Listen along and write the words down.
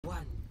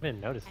I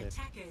didn't notice it.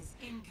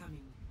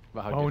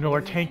 Oh no,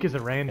 our tank is a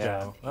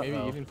rando. Yeah. Maybe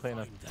even playing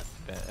a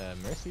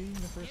Mercy in the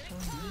first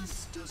one.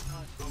 This does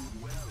not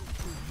bode well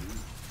for you.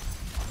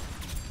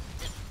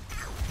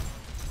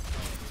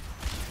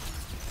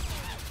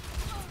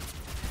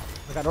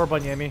 I got orb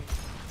on Yami.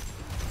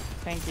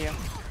 Thank you.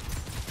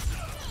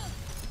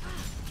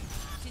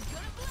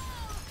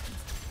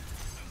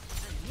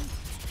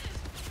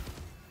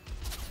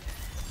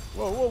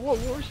 Whoa, whoa, whoa,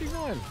 where's she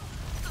going?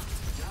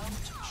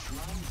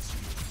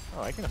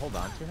 Oh, I can hold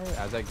on to her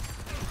as I go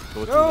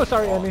through Oh, the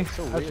sorry, wall. Amy. It's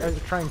so I weird.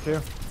 was trying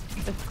to.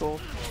 It's cool.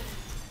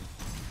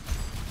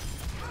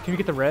 Can we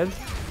get the res?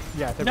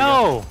 Yeah, there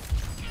No!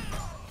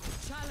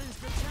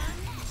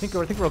 we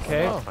go. I think we're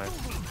okay. Oh, fine.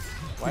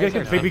 Why We is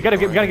gotta, her get, we, gotta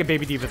get, we gotta ignoring get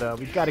Baby Diva though.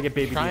 We gotta get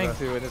Baby her? Trying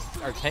Diva. to,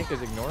 and our tank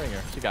is ignoring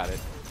her. She got it.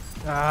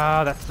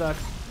 Ah, that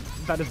sucks.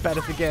 About as bad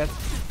as it gets.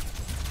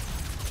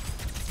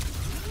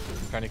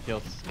 I'm trying to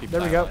kill. Keep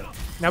There we Sai go.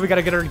 alive. Now we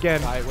gotta get her again.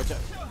 Sai, watch out.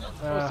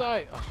 Oh, Uh,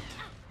 Sai.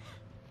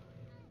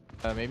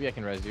 Oh. Maybe I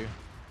can res you.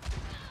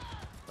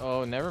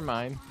 Oh, never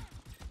mind.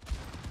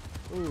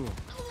 Ooh.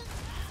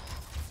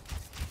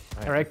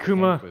 Alright, the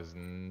Kuma. tank was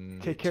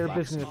Take care of Lacks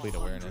business. Complete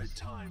awareness. 100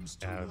 times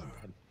to Yeah, learn,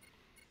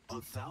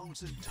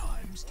 1,000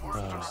 times to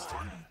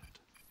understand.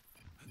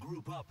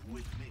 Group up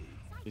with me.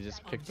 You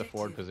just picked the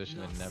forward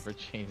position and never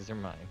changed their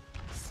mind.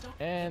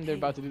 And they're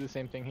about to do the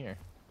same thing here.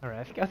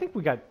 Alright, I think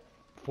we got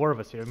 4 of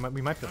us here.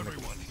 We might be able to make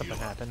something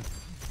happen.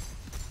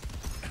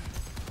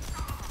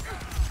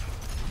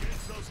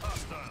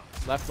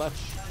 Left, left.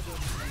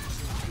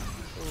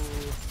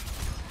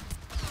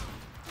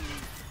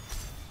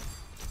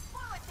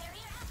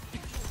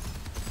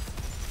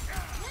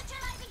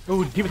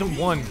 Ooh, Diva's at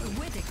 1.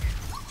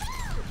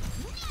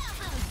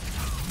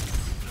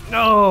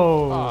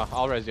 No! Oh,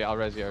 I'll res you, I'll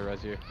res you, I'll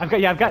res you. I've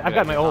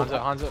got my ult.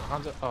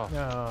 Hanzo. Oh,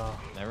 No.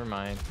 never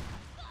mind.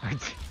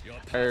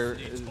 Her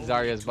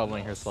Zarya's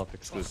bubbling herself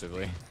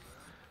exclusively.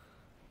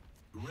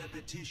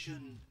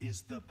 Repetition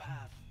is the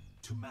path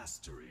to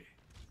mastery.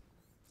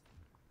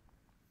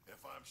 If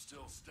I'm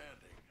still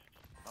standing,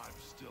 I'm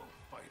still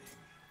fighting.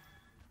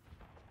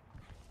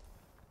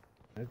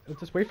 Let's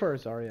just wait for our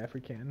Zarya if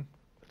we can.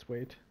 Let's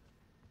wait.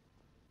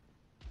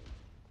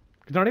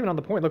 'Cause they're not even on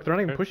the point. Look, they're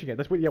not even pushing it.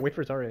 Let's wait. Yeah, wait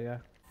for Zarya. Yeah.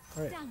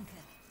 All right.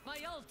 My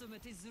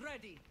ultimate is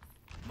ready.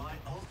 My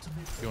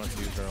ultimate. If you want to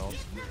use her ult.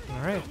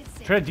 All right.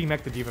 Try to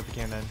demech the Diva if we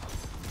can then.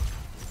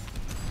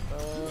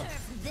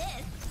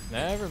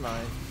 Never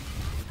mind.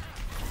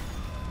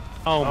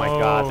 Oh my Oh,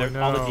 god, all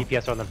the no.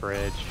 DPS are on the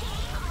bridge.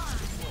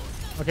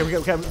 Okay,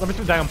 okay. Let me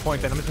just die on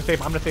point then. I'm gonna save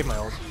my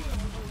ult.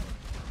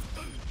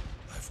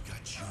 I've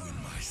got you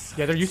in my sight.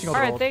 Yeah, they're using all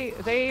All their right,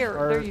 ult.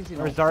 they're using.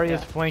 Our ult, Zarya's yeah.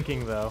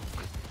 flanking though.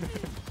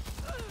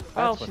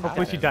 Well, That's what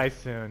Hopefully she happened. dies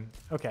soon.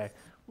 Okay.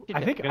 She I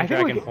did. think Good we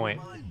dragon can,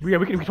 point. yeah,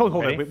 we can totally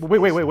hold Ready? it.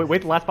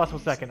 Wait the last possible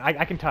second.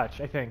 I can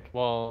touch. I think.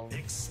 Well,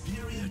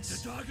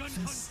 Experience.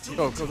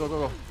 Go, go, go, go,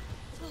 go.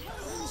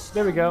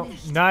 There we go.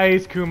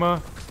 Nice,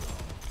 Kuma.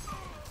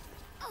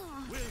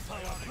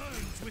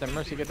 Get that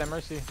mercy, get that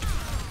mercy.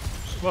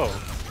 whoa.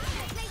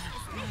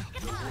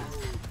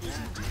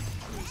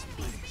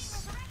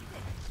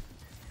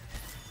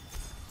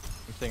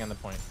 I'm staying on the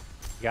point.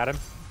 You got him?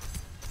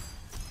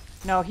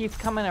 No, he's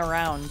coming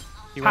around.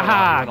 He went Haha,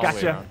 around, he went all the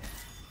way gotcha. around.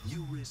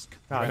 You risk.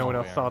 Oh, Ran no all one the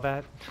else way saw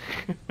around.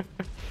 that.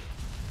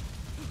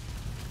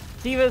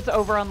 Diva's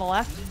over on the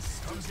left.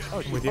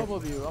 Oh, she With you.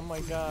 bubbled you. Oh my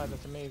god,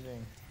 that's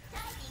amazing.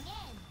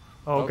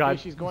 Oh Okay, god,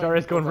 she's going-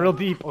 Zarya's going go real back.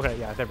 deep. Okay,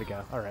 yeah, there we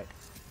go. All right.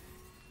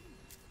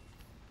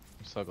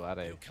 I'm so glad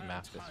I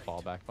mapped this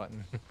fallback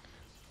button.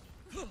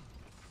 Alright,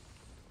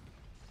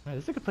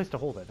 this is a good place to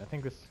hold it. I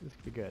think this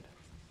could be good.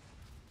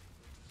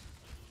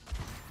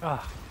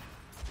 Ah,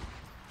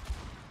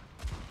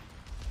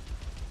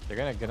 They're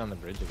gonna get on the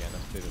bridge again.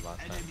 That's what they did last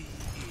time.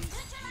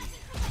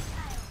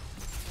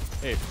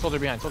 Hey, soldier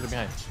behind, soldier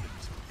behind.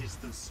 Is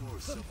the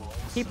source of all.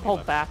 He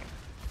pulled back.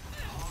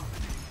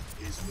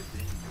 Is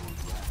within your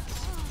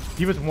grasp.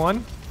 Diva's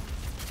 1.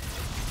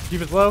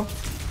 Diva's low.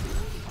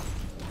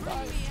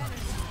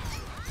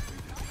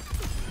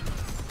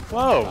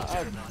 Whoa!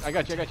 I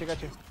got you, I got you, I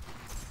got you.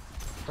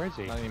 Where is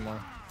he? Not anymore.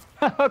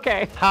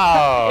 Okay.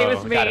 Oh, It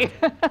was got me.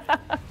 him.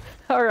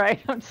 All right,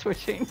 I'm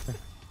switching.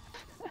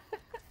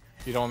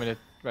 You don't want me to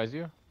res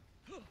you?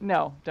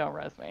 No, don't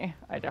res me.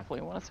 I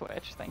definitely want to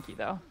switch. Thank you,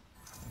 though.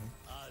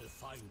 I'll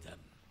find them.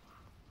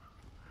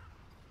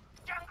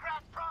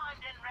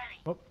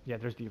 Oh, yeah,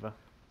 there's Diva.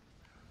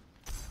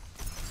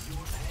 Your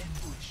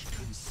anguish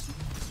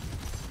consumes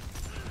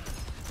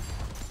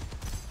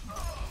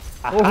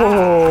you.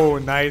 Oh,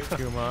 nice,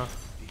 Kuma.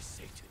 Be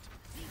sated.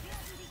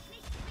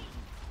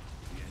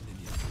 The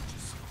enemy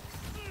approaches.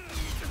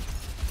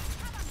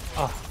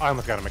 Oh, I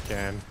almost got him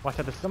again. Watch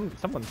out, there's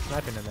someone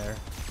sniping in there.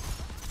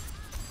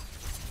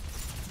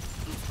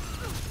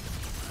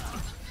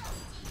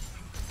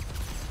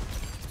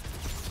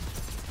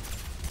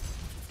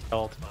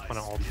 Ult. On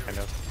an ult, kind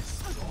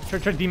of. Try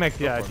to demech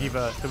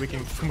Diva so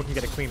Kuma can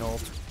get a clean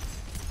ult.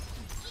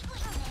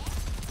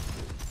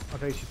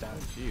 Okay, she's down.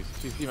 Jeez,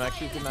 she's D-Max,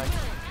 she's D-Max.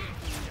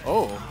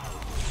 Oh!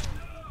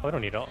 Oh, I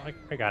don't need ult.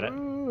 I got it.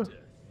 Ooh.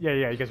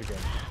 Yeah, you guys are good.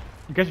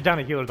 You guys are down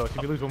a healer though, so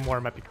if you lose one more,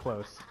 it might be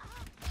close.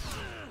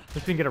 Let's see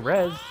if we can get a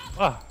res.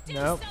 Oh,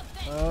 no.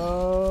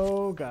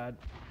 Oh, God.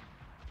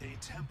 A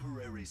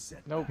temporary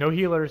set. Nope. No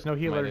healers, no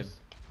healers.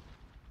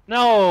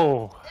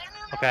 No!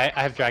 Okay,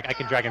 I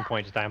can dragon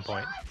point, just die on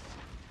point.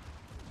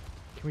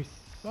 Can we...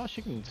 Well,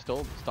 she can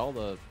stall the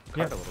card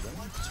Yeah. a little bit.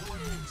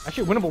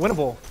 Actually,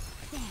 winnable.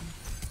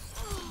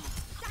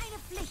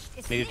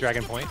 Need a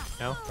dragon point?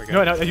 No? We're good.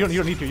 No, you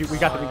don't need to. We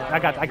got I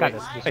got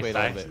this. Just Nice wait a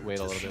die. little bit. Wait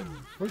a little bit.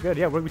 We're good.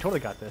 Yeah, we totally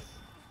got this.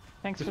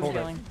 Thanks Just for hold it.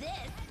 healing.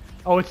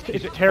 Oh, it's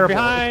terrible.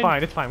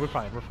 behind. It's fine. We're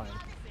fine.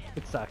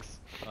 It sucks.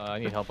 I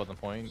need help on the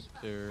point.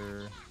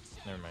 Or...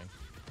 Never mind.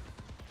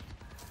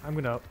 I'm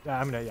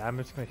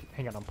just gonna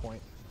hang out on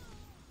point.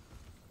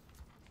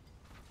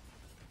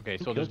 Okay,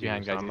 Who soldier's killed you,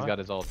 behind, guys. He's Osama? got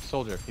his ult.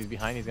 Soldier, he's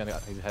behind. He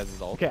has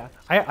his ult. Okay,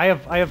 I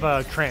have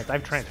trance. I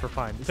have trance. We're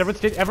fine. Is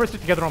everyone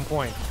stick together on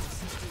point?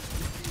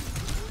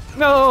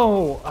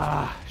 No!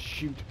 Ah,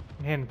 shoot.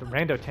 Man, the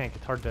rando tank.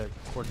 It's hard to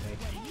coordinate.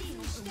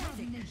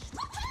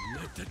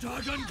 Let the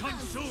dragon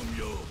consume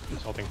you.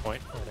 Just holding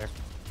point over there.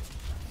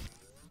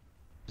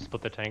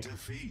 Split the tank.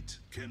 Defeat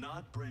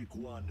cannot break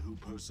one who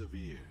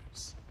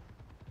perseveres.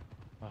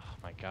 Oh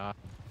my god.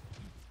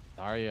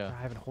 Zarya.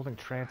 I haven't holding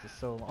trance is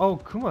so long. Oh,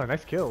 Kuma,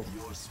 nice kills.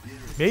 Your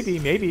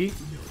spirit. Maybe.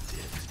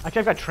 Actually,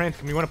 I've got trance.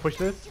 Can we want to push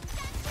this?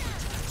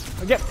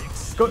 Oh, yeah.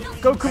 Go,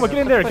 Kuma. Get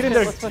in there. Get in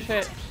there. Let's push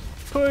it.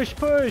 Push.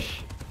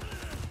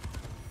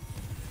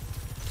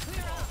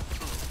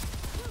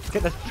 Okay,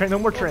 that's no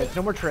more trance.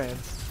 No more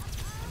trance.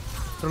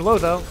 They're low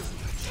though.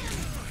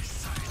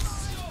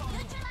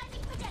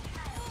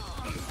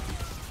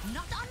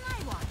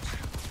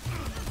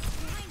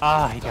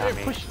 Ah, he got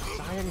me. Push.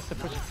 Zarya needs to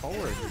push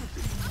forward.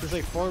 He's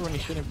like forward when he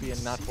shouldn't be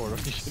and not forward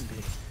when he should be.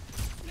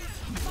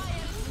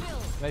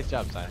 Nice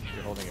job, Simon.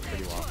 You're holding it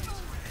pretty well.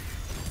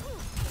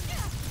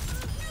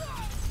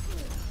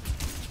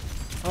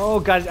 Oh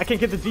god, I can't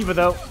get the diva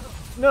though.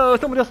 No,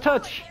 someone else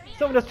touch.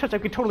 I can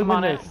totally win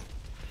on it. this.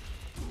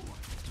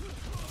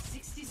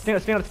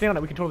 Stay on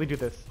it. We can totally do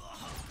this.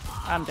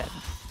 I'm dead.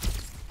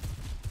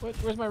 What?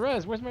 Where's my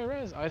res?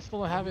 I still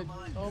don't have it.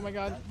 Oh my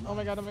god.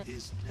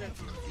 Is never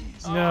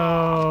easy.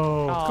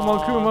 No. Aw. Come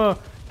on, Kuma.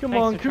 Come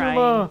Thanks on, for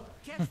Kuma.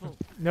 Careful.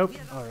 Nope.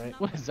 All right.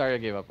 What? Zarya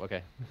gave up.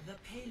 Okay. The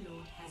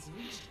payload has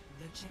reached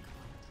the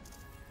checkpoint.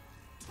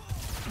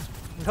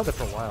 We held it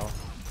for a while.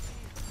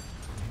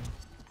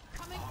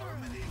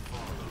 Harmony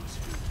follows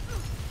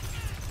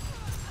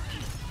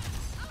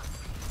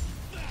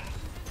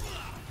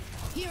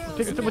you.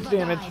 Taking so much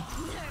damage.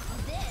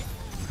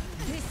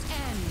 This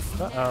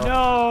ends. Uh-oh.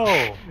 No!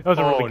 That was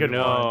a really Oh, good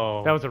no.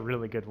 one. That was a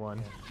really good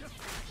one.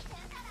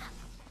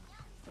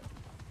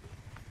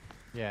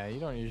 Yeah, you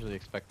don't usually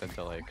expect them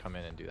to like come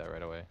in and do that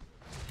right away.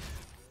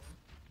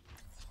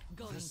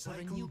 Going The for a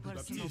cycle new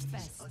personal begins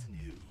best.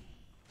 anew.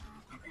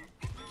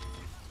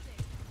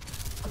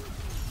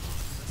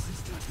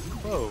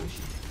 Whoa.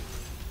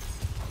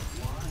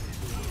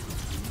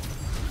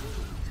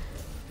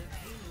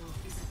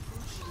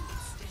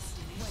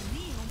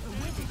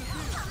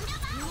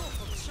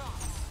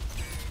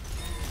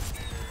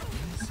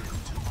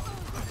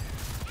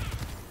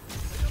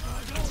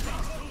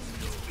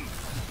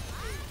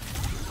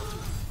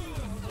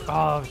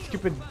 Oh,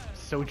 stupid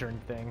sojourn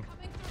thing.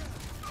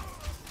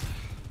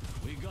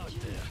 We got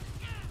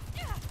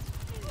there.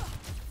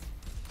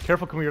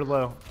 Careful, Kuma, you're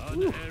low.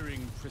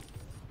 Unerring.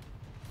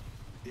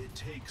 It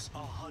takes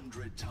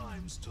 100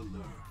 times to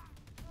learn,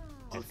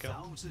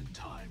 1,000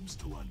 times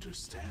to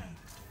understand.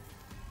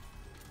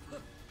 You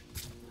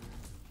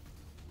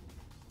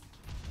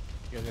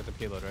guys got the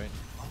payload, right?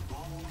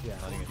 Yeah.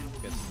 I think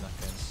it gets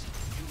knocked in.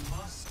 You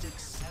must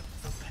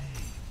accept the pain.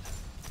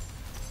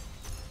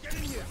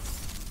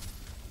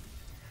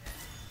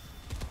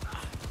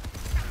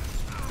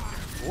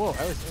 Whoa,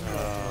 I was in there.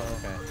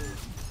 Okay.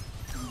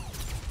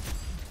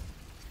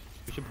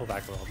 We should pull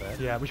back a little bit.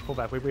 Yeah, we should pull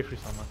back. Wait for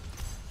someone.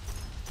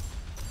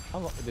 How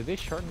long, did they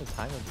shorten the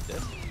time of the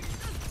disc?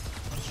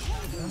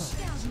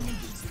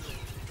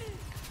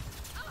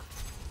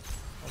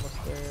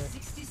 Almost there.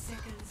 60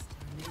 seconds.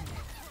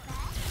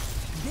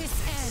 This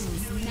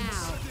ends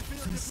now.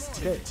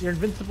 Okay, you're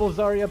invincible,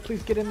 Zarya.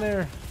 Please get in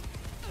there.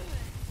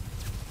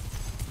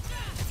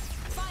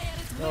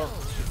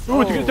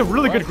 Ooh, it's a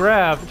really good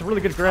grab. It's a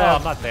really good Oh, grab.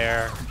 I'm not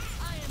there.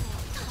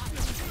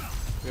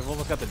 We've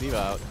almost got the diva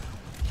out.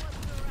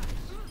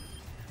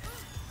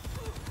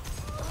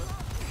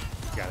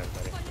 Got it,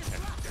 buddy.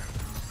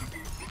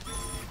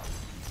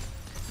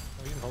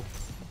 We can hold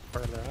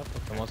further up.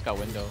 Okay. Almost got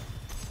window.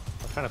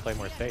 I'm trying to play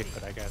more safe,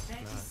 but I guess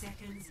 30 not.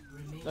 seconds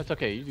remain. That's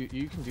okay.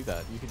 You can do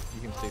that. You can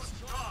stay.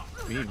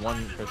 We need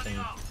one person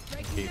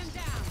in case.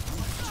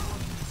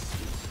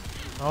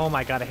 Oh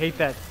my god, I hate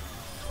that.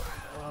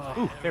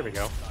 Ooh, there we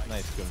go.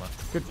 Nice, Kuma.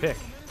 Good pick.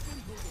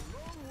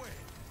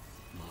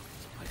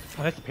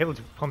 Oh, that's the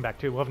payload's coming back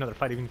too. We'll have another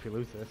fight even if we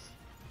lose this.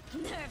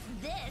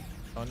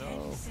 Oh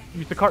no.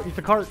 Use the cart.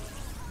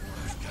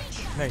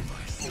 Nice.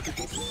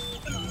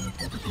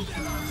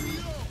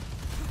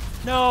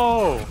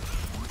 No!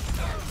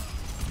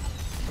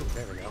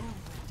 There we go.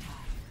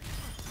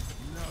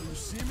 Now you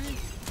see me?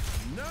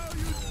 Now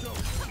you don't.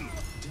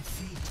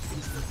 Defeat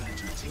is the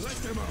better teacher. Let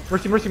them out.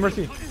 Mercy, mercy,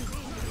 mercy.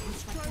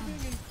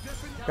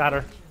 Got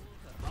her.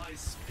 My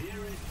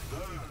spirit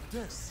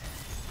burns.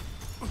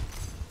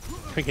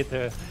 We get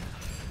the.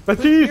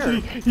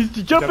 Baptiste! He's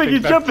jumping,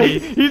 he's jumping!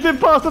 Baptiste. He's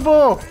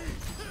impossible!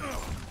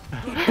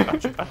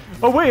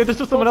 Oh wait, there's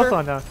just someone else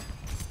on now.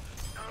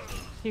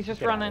 He's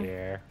just Get out of running.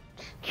 here.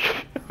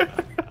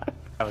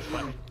 That was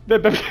funny.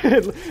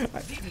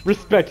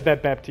 Respect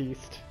that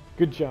Baptiste.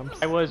 Good jumps.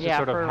 I was just Yeah,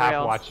 sort of for half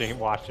real.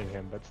 watching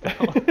him, but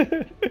still.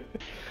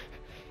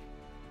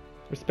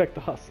 Respect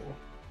the hustle.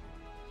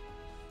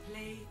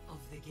 Play of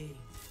the game.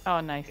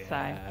 Oh, nice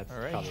side. That's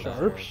Alright, probably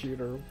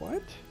Sharpshooter,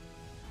 what?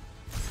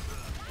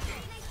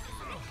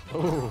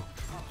 Ooh.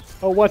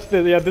 Oh, watch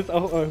the, yeah, this,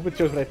 oh, which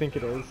shows what I think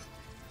it is.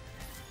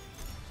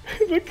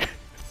 Look.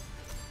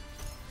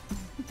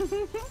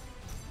 Oh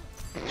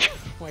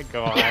my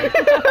god.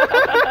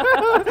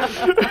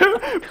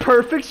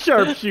 Perfect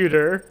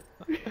sharpshooter.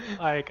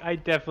 Like, I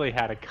definitely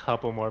had a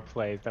couple more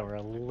plays that were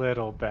a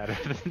little better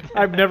than that.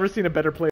 I've never seen a better play.